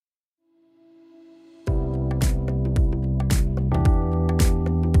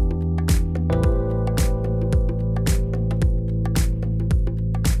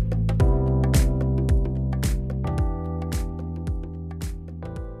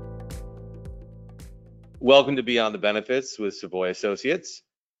Welcome to Beyond the Benefits with Savoy Associates.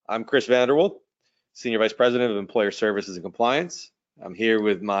 I'm Chris Vanderwolf, Senior Vice President of Employer Services and Compliance. I'm here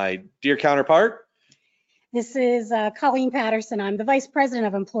with my dear counterpart. This is Colleen Patterson. I'm the Vice President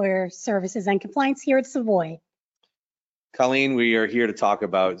of Employer Services and Compliance here at Savoy. Colleen, we are here to talk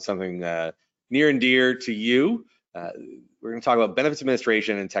about something near and dear to you. We're going to talk about benefits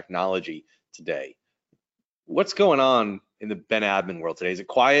administration and technology today. What's going on in the Ben admin world today? Is it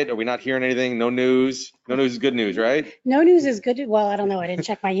quiet? Are we not hearing anything? No news? No news is good news, right? No news is good. Well, I don't know. I didn't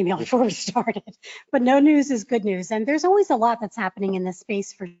check my email before we started, but no news is good news. And there's always a lot that's happening in this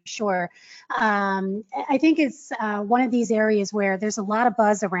space for sure. I think it's one of these areas where there's a lot of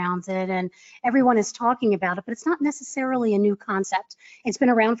buzz around it and everyone is talking about it, but it's not necessarily a new concept. It's been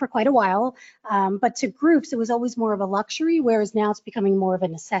around for quite a while, but to groups, it was always more of a luxury, whereas now it's becoming more of a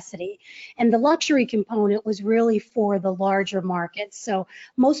necessity. And the luxury component was really for the larger markets. So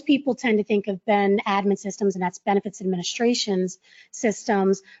most people tend to think of Ben admin systems, and that's benefits administrations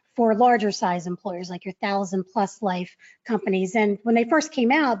systems for larger size employers like your 1,000+ life companies. And when they first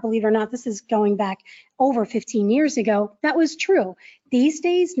came out, believe it or not, this is going back over 15 years ago, that was true. These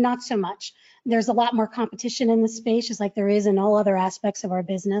days, not so much. There's a lot more competition in the space, just like there is in all other aspects of our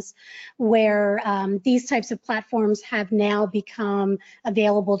business, where these types of platforms have now become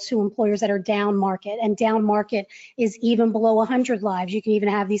available to employers that are down market, and down market is even below 100 lives. You can even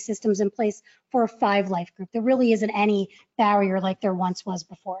have these systems in place for a 5 life group. There really isn't any barrier like there once was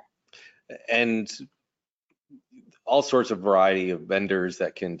before. And all sorts of variety of vendors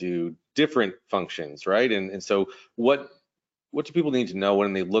that can do different functions, right? And so what do people need to know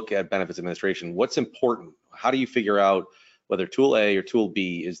when they look at benefits administration? What's important? How do you figure out whether tool A or tool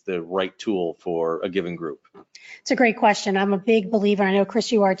B is the right tool for a given group? It's a great question. I'm a big believer, I know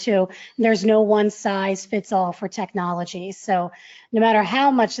Chris you are too, there's no one size fits all for technology. So no matter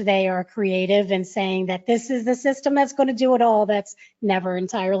how much they are creative in saying that this is the system that's going to do it all, that's never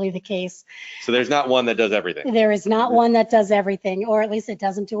entirely the case. So there's not one that does everything. There is not one that does everything, or at least it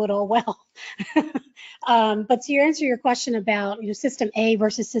doesn't do it all well. But to answer your question about system A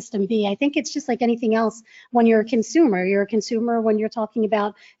versus system B, I think it's just like anything else when you're a consumer. You're a consumer when you're talking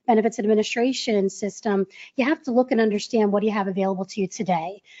about benefits administration system, you have to look and understand what do you have available to you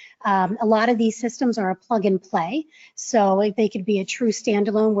today. A lot of these systems are a plug and play, so they could be a true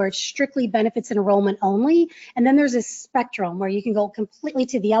standalone where it's strictly benefits and enrollment only, and then there's a spectrum where you can go completely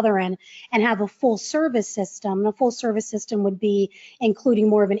to the other end and have a full service system. A full service system would be including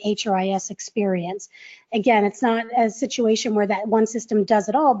more of an HRIS experience. Again, it's not a situation where that one system does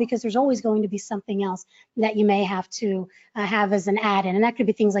it all, because there's always going to be something else that you may have to have as an add-in, and that could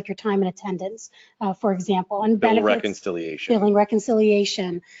be things like your time and attendance, for example, and billing billing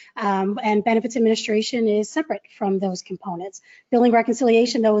reconciliation, and benefits administration is separate from those components. Billing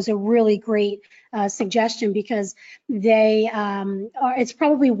reconciliation, though, is a really great suggestion, because it's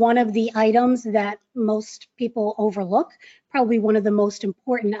probably one of the items that most people overlook, probably one of the most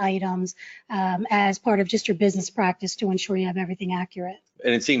important items as part of just your business practice to ensure you have everything accurate.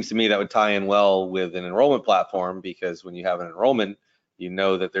 And it seems to me that would tie in well with an enrollment platform, because when you have an enrollment, you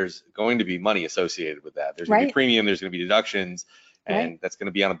know that there's going to be money associated with that. There's going to be premium, there's going to be deductions, and that's going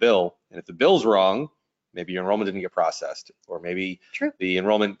to be on a bill. And if the bill's wrong, maybe your enrollment didn't get processed, or maybe the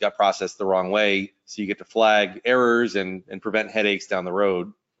enrollment got processed the wrong way. So you get to flag errors and prevent headaches down the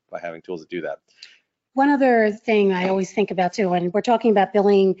road by having tools that do that. One other thing I always think about too, when we're talking about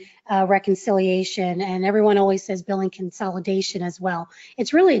billing reconciliation, and everyone always says billing consolidation as well,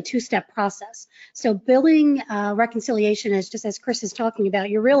 it's really a two-step process. So billing reconciliation is just as Chris is talking about,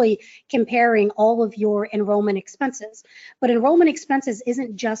 you're really comparing all of your enrollment expenses. But enrollment expenses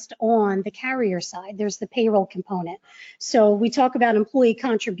isn't just on the carrier side, there's the payroll component. So we talk about employee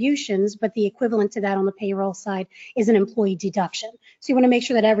contributions, but the equivalent to that on the payroll side is an employee deduction. So you want to make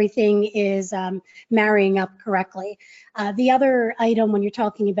sure that everything is marrying up correctly. The other item when you're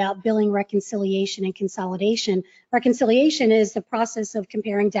talking about billing reconciliation and consolidation, reconciliation is the process of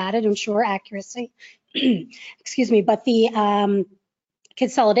comparing data to ensure accuracy. Excuse me, but the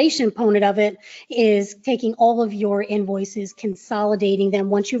consolidation component of it is taking all of your invoices, consolidating them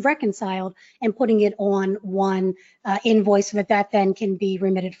once you've reconciled, and putting it on one invoice that then can be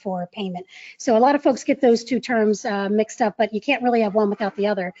remitted for payment. So a lot of folks get those two terms mixed up, but you can't really have one without the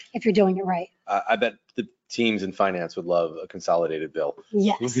other if you're doing it right. I bet the teams in finance would love a consolidated bill.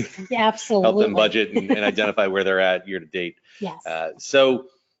 Yes, absolutely. Help them budget and identify where they're at year to date. Yes. So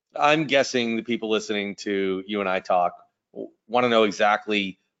I'm guessing the people listening to you and I talk want to know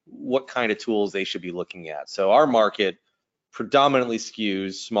exactly what kind of tools they should be looking at. So our market predominantly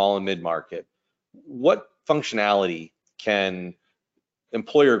skews small and mid-market. What functionality can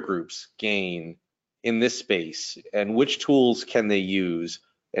employer groups gain in this space, and which tools can they use,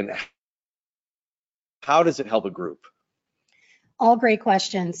 and how does it help a group? All great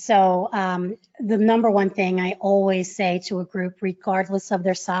questions. So the number one thing I always say to a group, regardless of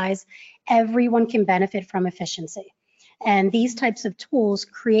their size, everyone can benefit from efficiency. And these types of tools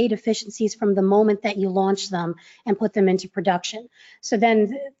create efficiencies from the moment that you launch them and put them into production. So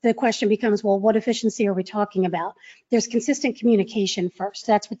then the question becomes, well, what efficiency are we talking about? There's consistent communication first.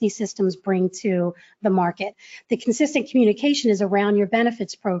 That's what these systems bring to the market. The consistent communication is around your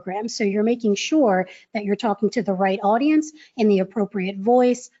benefits program. So you're making sure that you're talking to the right audience in the appropriate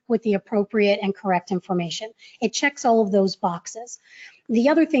voice with the appropriate and correct information. It checks all of those boxes. The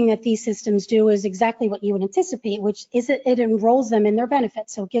other thing that these systems do is exactly what you would anticipate, which is it enrolls them in their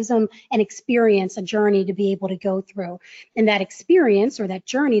benefits. So it gives them an experience, a journey to be able to go through. And that experience or that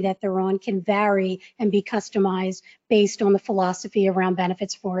journey that they're on can vary and be customized based on the philosophy around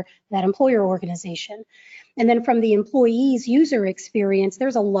benefits for that employer organization. And then from the employee's user experience,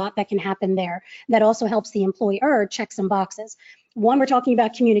 there's a lot that can happen there that also helps the employer check some boxes. One, we're talking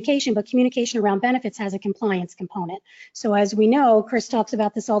about communication, but communication around benefits has a compliance component. So as we know, Chris talks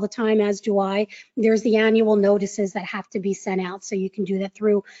about this all the time, as do I, there's the annual notices that have to be sent out. So you can do that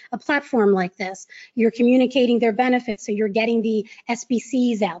through a platform like this. You're communicating their benefits, so you're getting the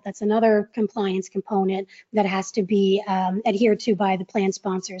SBCs out. That's another compliance component that has to be adhered to by the plan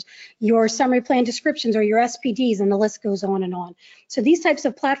sponsors. Your summary plan descriptions or your SPDs, and the list goes on and on. So these types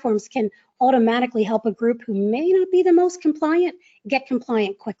of platforms can automatically help a group who may not be the most compliant get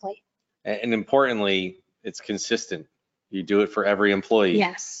compliant quickly. And importantly, it's consistent. You do it for every employee.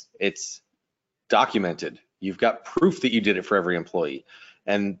 Yes. It's documented. You've got proof that you did it for every employee.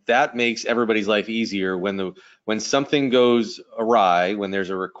 And that makes everybody's life easier when something goes awry, when there's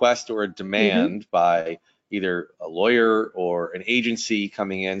a request or a demand by either a lawyer or an agency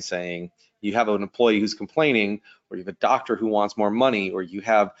coming in saying, you have an employee who's complaining, or you have a doctor who wants more money, or you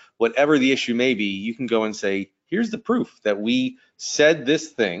have whatever the issue may be, you can go and say, here's the proof that we said this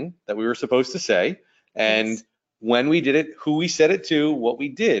thing that we were supposed to say, and when we did it, who we said it to, what we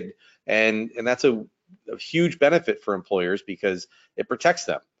did. And that's a huge benefit for employers because it protects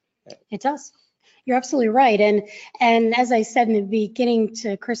them. It does. You're absolutely right. And as I said in the beginning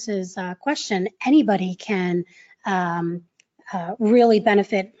to Chris's question, anybody can really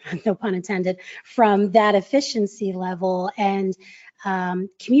benefit, no pun intended, from that efficiency level, and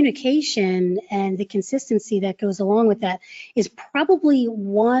communication and the consistency that goes along with that is probably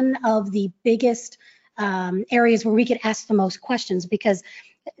one of the biggest areas where we get asked the most questions, because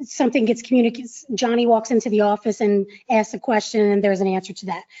something gets communicated. Johnny walks into the office and asks a question and there's an answer to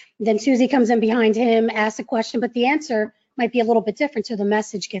that. Then Susie comes in behind him, asks a question, but the answer might be a little bit different, so the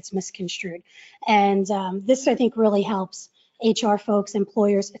message gets misconstrued. And this, I think, really helps HR folks,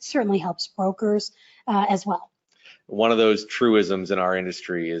 employers. It certainly helps brokers as well. One of those truisms in our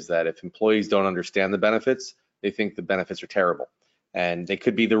industry is that if employees don't understand the benefits, they think the benefits are terrible. And they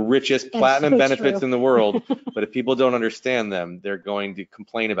could be the richest platinum benefits in the world, but if people don't understand them, they're going to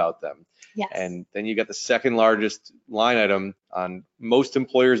complain about them. Yes. And then you got the second largest line item on most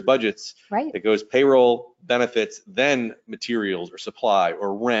employers' budgets. Right. That goes payroll, benefits, then materials or supply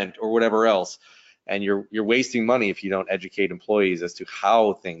or rent or whatever else. And you're wasting money if you don't educate employees as to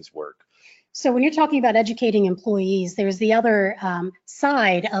how things work. So when you're talking about educating employees, there's the other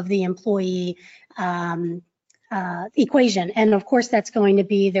side of the employee equation. And of course, that's going to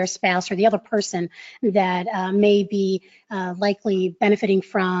be their spouse or the other person that may be likely benefiting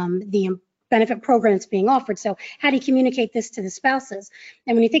from the benefit program that's being offered. So how do you communicate this to the spouses?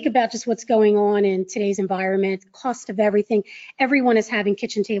 And when you think about just what's going on in today's environment, cost of everything, everyone is having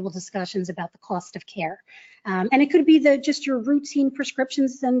kitchen table discussions about the cost of care. And it could be just your routine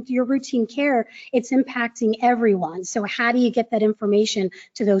prescriptions and your routine care. It's impacting everyone. So how do you get that information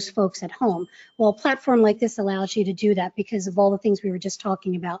to those folks at home? Well, a platform like this allows you to do that because of all the things we were just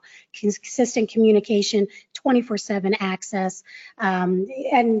talking about: consistent communication, 24/7 access,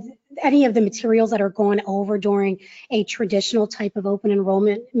 and any of the materials that are gone over during a traditional type of open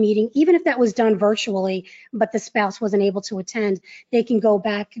enrollment meeting, even if that was done virtually, but the spouse wasn't able to attend, they can go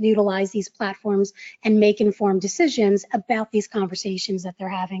back, utilize these platforms, and make informed decisions about these conversations that they're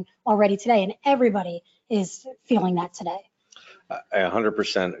having already today. And everybody is feeling that today. I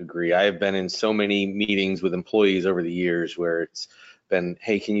 100% agree. I have been in so many meetings with employees over the years where it's been,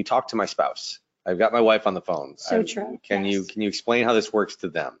 hey, can you talk to my spouse? I've got my wife on the phone. So true. Can you explain how this works to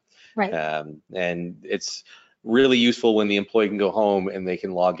them? Right. And it's really useful when the employee can go home and they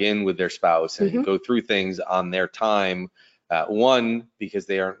can log in with their spouse and go through things on their time One, because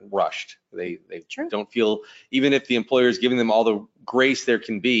they aren't rushed. They True. don't feel, even if the employer is giving them all the grace there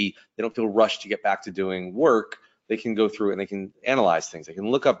can be, they don't feel rushed to get back to doing work. They can go through and they can analyze things. They can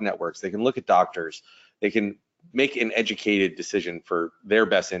look up networks. They can look at doctors. They can make an educated decision for their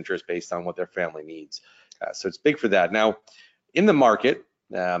best interest based on what their family needs. So it's big for that. Now, in the market,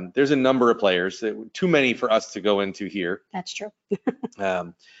 there's a number of players, too many for us to go into here. That's true.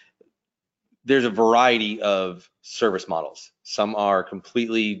 There's a variety of service models. Some are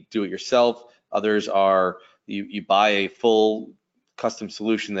completely do-it-yourself. Others are you buy a full custom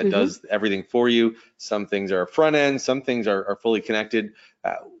solution that does everything for you. Some things are front end. Some things are fully connected.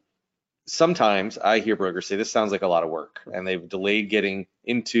 Sometimes I hear brokers say this sounds like a lot of work, and they've delayed getting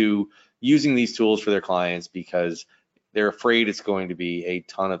into using these tools for their clients because they're afraid it's going to be a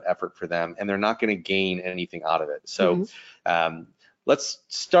ton of effort for them, and they're not going to gain anything out of it. So let's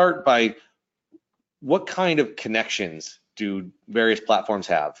start by, what kind of connections do various platforms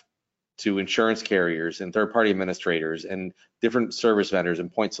have to insurance carriers and third-party administrators and different service vendors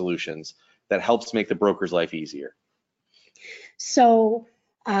and point solutions that helps make the broker's life easier? So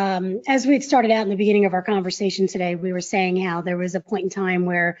as we had started out in the beginning of our conversation today, we were saying how there was a point in time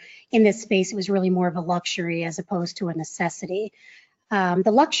where in this space it was really more of a luxury as opposed to a necessity.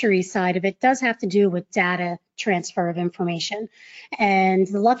 The luxury side of it does have to do with data transfer of information. And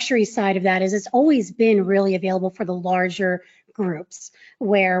the luxury side of that is it's always been really available for the larger groups,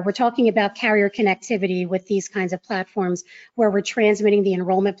 where we're talking about carrier connectivity with these kinds of platforms, where we're transmitting the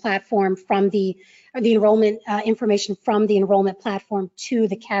enrollment platform from the enrollment information from the enrollment platform to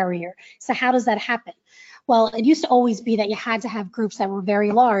the carrier. So how does that happen? Well, it used to always be that you had to have groups that were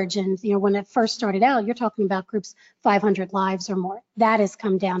very large. And, you know, when it first started out, you're talking about groups 500 lives or more. That has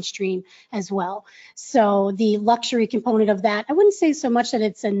come downstream as well. So the luxury component of that, I wouldn't say so much that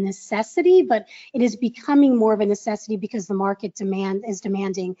it's a necessity, but it is becoming more of a necessity because the market is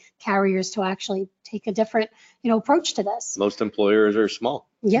demanding carriers to actually take a different, approach to this. Most employers are small.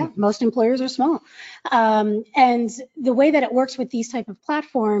 Yeah, most employers are small. And the way that it works with these type of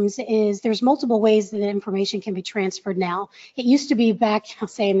platforms is there's multiple ways that the information can be transferred now. It used to be back, I'll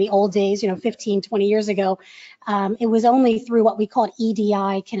say in the old days, 15, 20 years ago, it was only through what we called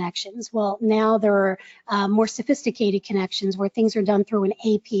EDI connections. Well, now there are more sophisticated connections where things are done through an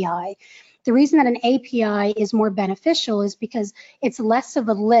API. The reason that an API is more beneficial is because it's less of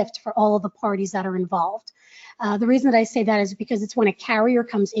a lift for all of the parties that are involved. The reason that I say that is because it's when a carrier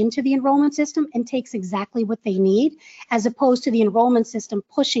comes into the enrollment system and takes exactly what they need, as opposed to the enrollment system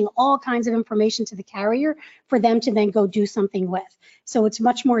pushing all kinds of information to the carrier for them to then go do something with. So it's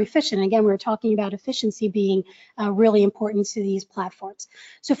much more efficient. Again, we were talking about efficiency being really important to these platforms.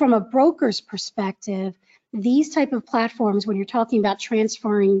 So from a broker's perspective, these type of platforms, when you're talking about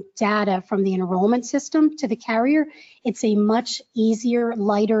transferring data from the enrollment system to the carrier, it's a much easier,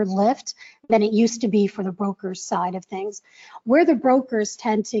 lighter lift than it used to be for the broker's side of things. Where the brokers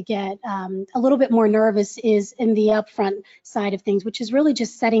tend to get a little bit more nervous is in the upfront side of things, which is really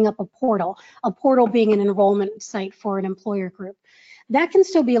just setting up a portal being an enrollment site for an employer group. That can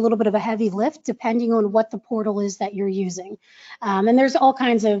still be a little bit of a heavy lift depending on what the portal is that you're using. And there's all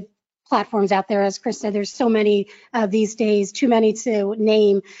kinds of platforms out there. As Chris said, there's so many these days, too many to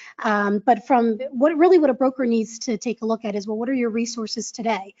name. But from what a broker needs to take a look at is, well, what are your resources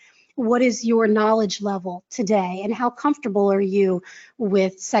today? What is your knowledge level today? And how comfortable are you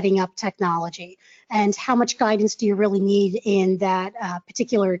with setting up technology? And how much guidance do you really need in that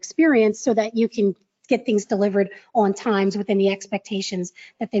particular experience so that you can get things delivered on times within the expectations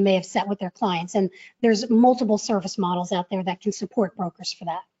that they may have set with their clients? And there's multiple service models out there that can support brokers for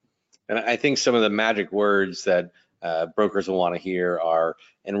that. And I think some of the magic words that brokers will want to hear are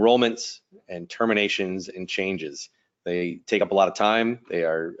enrollments and terminations and changes. They take up a lot of time.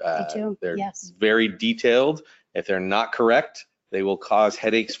 They're yes. very detailed. If they're not correct, they will cause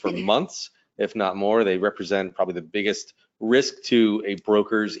headaches for months, if not more. They represent probably the biggest risk to a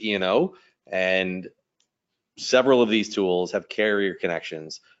broker's E&O. And several of these tools have carrier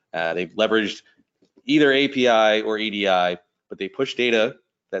connections. They've leveraged either API or EDI, but they push data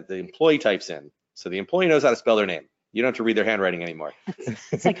that the employee types in. So the employee knows how to spell their name. You don't have to read their handwriting anymore.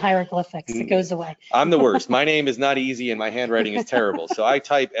 It's like hieroglyphics. It goes away. I'm the worst. My name is not easy and my handwriting is terrible. So I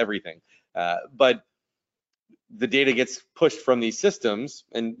type everything. But the data gets pushed from these systems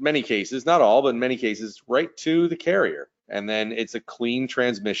in many cases, not all, but in many cases, right to the carrier. And then it's a clean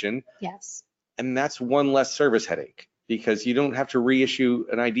transmission. Yes. And that's one less service headache, because you don't have to reissue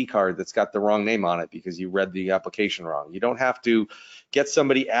an ID card that's got the wrong name on it because you read the application wrong. You don't have to get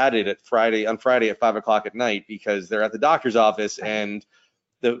somebody added on Friday at 5 o'clock at night because they're at the doctor's office and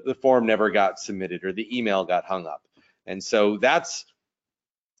the form never got submitted or the email got hung up. And so that's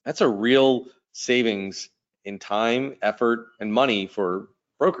a real savings in time, effort, and money for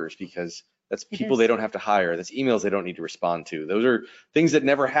brokers, because that's people they don't have to hire. That's emails they don't need to respond to. Those are things that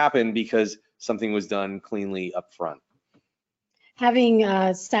never happen because something was done cleanly up front.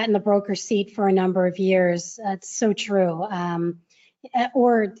 Having sat in the broker seat for a number of years, that's so true.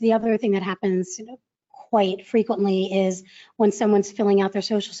 Or the other thing that happens quite frequently is when someone's filling out their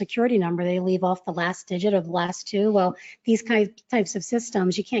social security number, they leave off the last digit or the last two. Well, these types of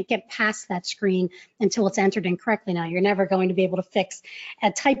systems, you can't get past that screen until it's entered incorrectly. Now, you're never going to be able to fix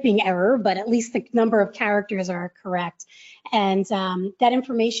a typing error, but at least the number of characters are correct. And that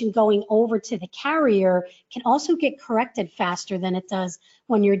information going over to the carrier can also get corrected faster than it does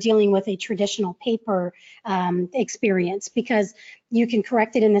when you're dealing with a traditional paper experience, because you can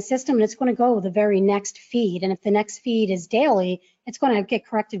correct it in the system and it's going to go the very next feed. And if the next feed is daily, it's going to get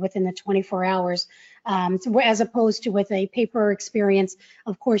corrected within the 24 hours. As opposed to with a paper experience,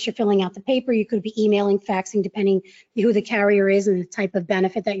 of course, you're filling out the paper. You could be emailing, faxing, depending who the carrier is and the type of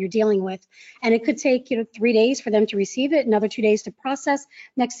benefit that you're dealing with. And it could take 3 days for them to receive it, another 2 days to process.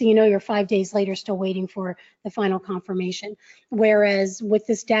 Next thing you know, you're 5 days later still waiting for the final confirmation. Whereas with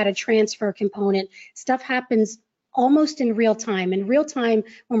this data transfer component, stuff happens almost in real time. In real time,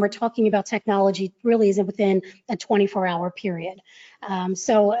 when we're talking about technology, really is within a 24-hour period.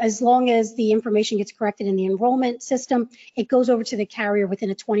 So as long as the information gets corrected in the enrollment system, it goes over to the carrier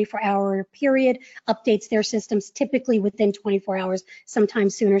within a 24-hour period, updates their systems typically within 24 hours,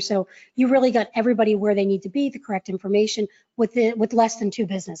 sometimes sooner. So you really got everybody where they need to be, the correct information with less than 2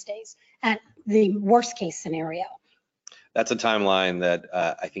 business days at the worst case scenario. That's a timeline that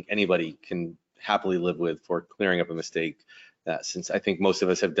I think anybody can happily live with for clearing up a mistake, since I think most of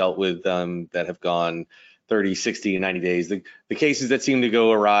us have dealt with that have gone 30, 60, 90 days. The cases that seem to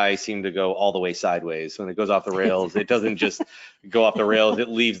go awry seem to go all the way sideways. When it goes off the rails, it doesn't just go off the rails, it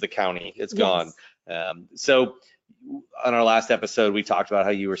leaves the county, it's gone. So on our last episode, we talked about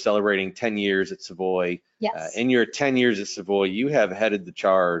how you were celebrating 10 years at Savoy. Yes. In your 10 years at Savoy, you have headed the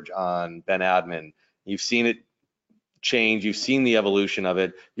charge on Ben Admin. You've seen it change, you've seen the evolution of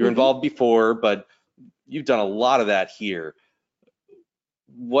it. You're involved before, but you've done a lot of that here.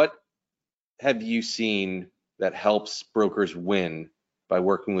 What have you seen that helps brokers win by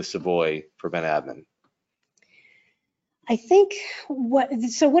working with Savoy for Ben Admin? I think what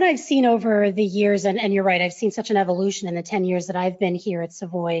I've seen over the years, and you're right, I've seen such an evolution in the 10 years that I've been here at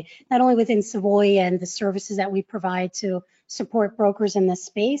Savoy, not only within Savoy and the services that we provide to support brokers in this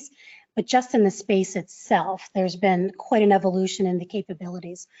space, but just in the space itself, there's been quite an evolution in the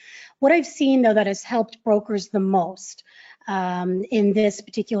capabilities. What I've seen, though, that has helped brokers the most in this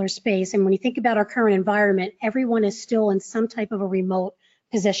particular space, and when you think about our current environment, everyone is still in some type of a remote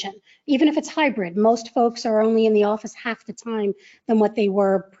position. Even if it's hybrid, most folks are only in the office half the time than what they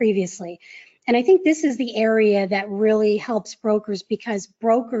were previously. And I think this is the area that really helps brokers, because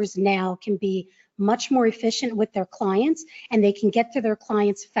brokers now can be much more efficient with their clients, and they can get to their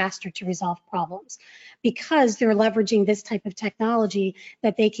clients faster to resolve problems because they're leveraging this type of technology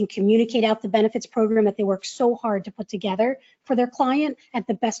that they can communicate out the benefits program that they work so hard to put together for their client at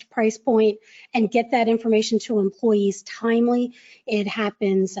the best price point and get that information to employees timely. It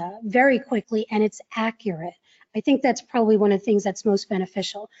happens very quickly and it's accurate. I think that's probably one of the things that's most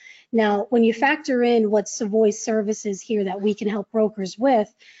beneficial. Now, when you factor in what Savoy services here that we can help brokers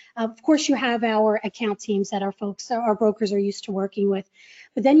with, of course, you have our account teams that our brokers are used to working with,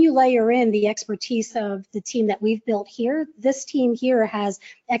 but then you layer in the expertise of the team that we've built here. This team here has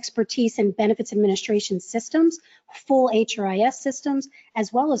expertise in benefits administration systems, full HRIS systems,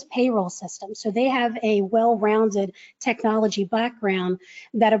 as well as payroll systems. So they have a well-rounded technology background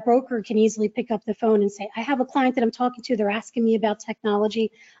that a broker can easily pick up the phone and say, I have a client that I'm talking to, they're asking me about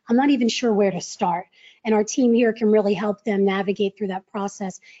technology. I'm not even sure where to start. And our team here can really help them navigate through that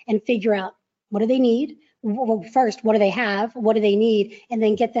process and figure out what do they need. Well, first, what do they have? What do they need? And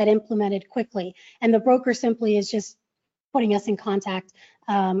then get that implemented quickly. And the broker simply is just putting us in contact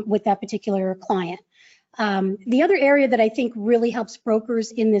with that particular client. The other area that I think really helps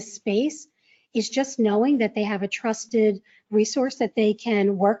brokers in this space is just knowing that they have a trusted resource that they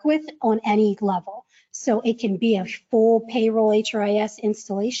can work with on any level. So it can be a full payroll HRIS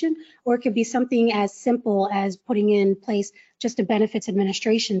installation, or it could be something as simple as putting in place just a benefits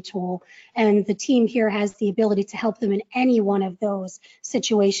administration tool. And the team here has the ability to help them in any one of those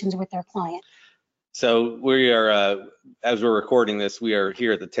situations with their client. So we are, as we're recording this, we are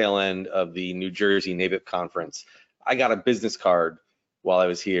here at the tail end of the New Jersey NABIP conference. I got a business card while I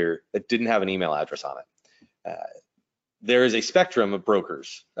was here that didn't have an email address on it. There is a spectrum of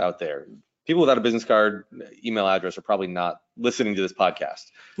brokers out there. people without a business card, email address are probably not listening to this podcast,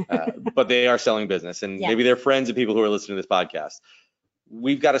 but they are selling business, and maybe they're friends of people who are listening to this podcast.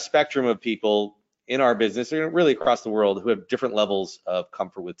 We've got a spectrum of people in our business, really across the world, who have different levels of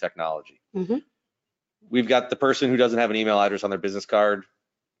comfort with technology. We've got the person who doesn't have an email address on their business card,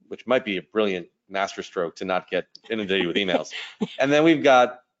 which might be a brilliant masterstroke to not get inundated with emails. And then we've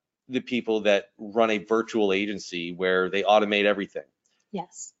got the people that run a virtual agency where they automate everything.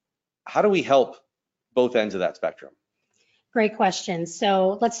 Yes. How do we help both ends of that spectrum? Great question.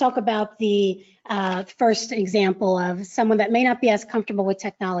 So let's talk about the first example of someone that may not be as comfortable with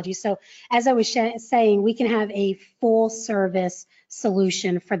technology. So as I was saying, we can have a full service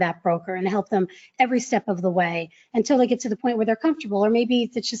solution for that broker and help them every step of the way until they get to the point where they're comfortable, or maybe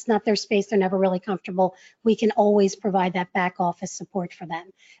it's just not their space, they're never really comfortable. We can always provide that back office support for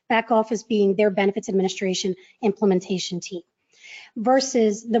them. Back office being their benefits administration implementation team,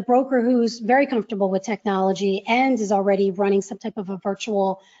 versus the broker who's very comfortable with technology and is already running some type of a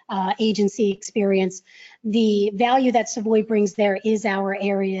virtual agency experience. The value that Savoy brings there is our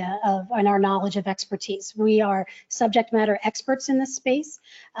area of and our knowledge of expertise. We are subject matter experts in this space.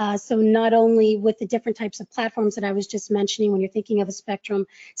 So not only with the different types of platforms that I was just mentioning, when you're thinking of a spectrum,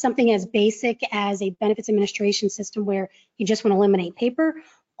 something as basic as a benefits administration system where you just want to eliminate paper,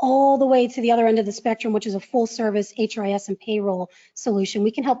 all the way to the other end of the spectrum, which is a full service HRIS and payroll solution.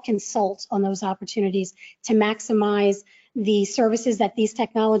 We can help consult on those opportunities to maximize the services that these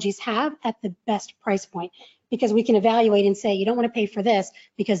technologies have at the best price point, because we can evaluate and say, you don't want to pay for this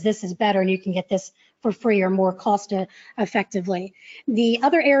because this is better and you can get this for free or more cost effectively. The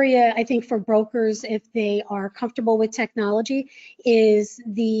other area, I think, for brokers, if they are comfortable with technology, is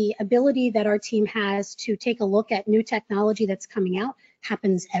the ability that our team has to take a look at new technology that's coming out.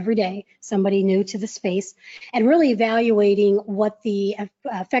 Happens every day, somebody new to the space, and really evaluating what the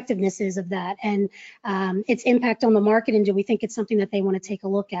effectiveness is of that and its impact on the market, and do we think it's something that they want to take a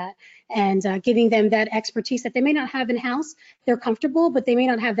look at, and giving them that expertise that they may not have in-house. They're comfortable, but they may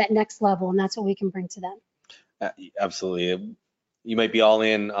not have that next level, and that's what we can bring to them. Absolutely. You might be all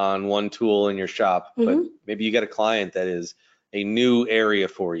in on one tool in your shop, but maybe you get a client that is a new area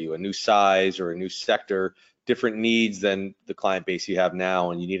for you, a new size or a new sector, different needs than the client base you have now,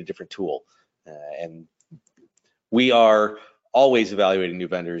 and you need a different tool. And we are always evaluating new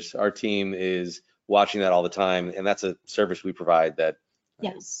vendors. Our team is watching that all the time, and that's a service we provide that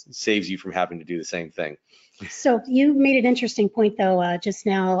saves you from having to do the same thing. So you made an interesting point, though, just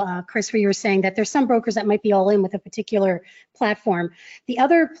now, Chris, where you were saying that there's some brokers that might be all in with a particular platform. The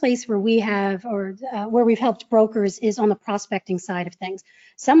other place where we have, or where we've helped brokers, is on the prospecting side of things.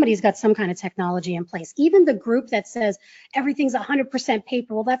 Somebody's got some kind of technology in place. Even the group that says everything's 100%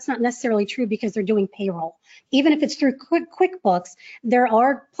 paper, well, that's not necessarily true because they're doing payroll. Even if it's through QuickBooks, there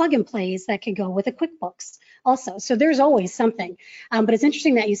are plug and plays that could go with a QuickBooks also. So there's always something. But it's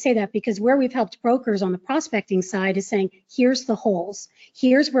interesting that you say that, because where we've helped brokers on the prospecting side is saying, here's the holes.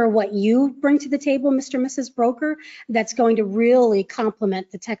 Here's where what you bring to the table, Mr. and Mrs. Broker, that's going to really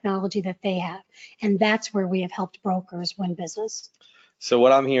complement the technology that they have. And that's where we have helped brokers win business. So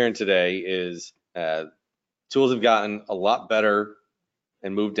what I'm hearing today is tools have gotten a lot better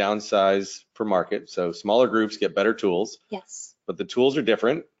and moved down size for market. So smaller groups get better tools. Yes. But the tools are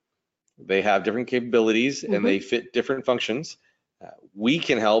different. They have different capabilities and they fit different functions. We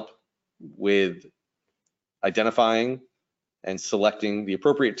can help with identifying and selecting the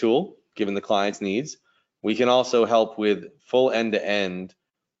appropriate tool given the client's needs. We can also help with full end-to-end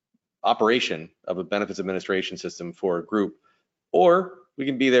operation of a benefits administration system for a group, or we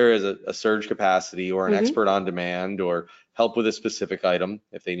can be there as a surge capacity or an expert on demand, or help with a specific item.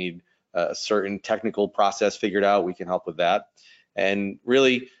 If they need a certain technical process figured out, we can help with that. And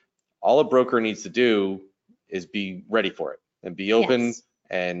really, all a broker needs to do is be ready for it and be open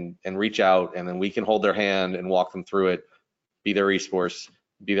and reach out, and then we can hold their hand and walk them through it, be their resource,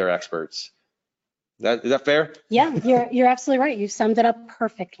 be their experts. Is that fair? Yeah, you're absolutely right. You've summed it up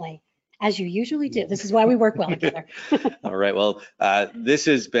perfectly, as you usually do. This is why we work well together. All right, well, this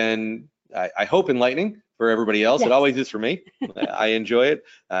has been, I hope, enlightening for everybody else. It always is for me. I enjoy it.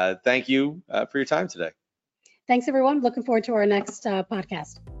 Thank you for your time today. Thanks, everyone. Looking forward to our next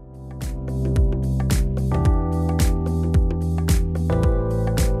podcast.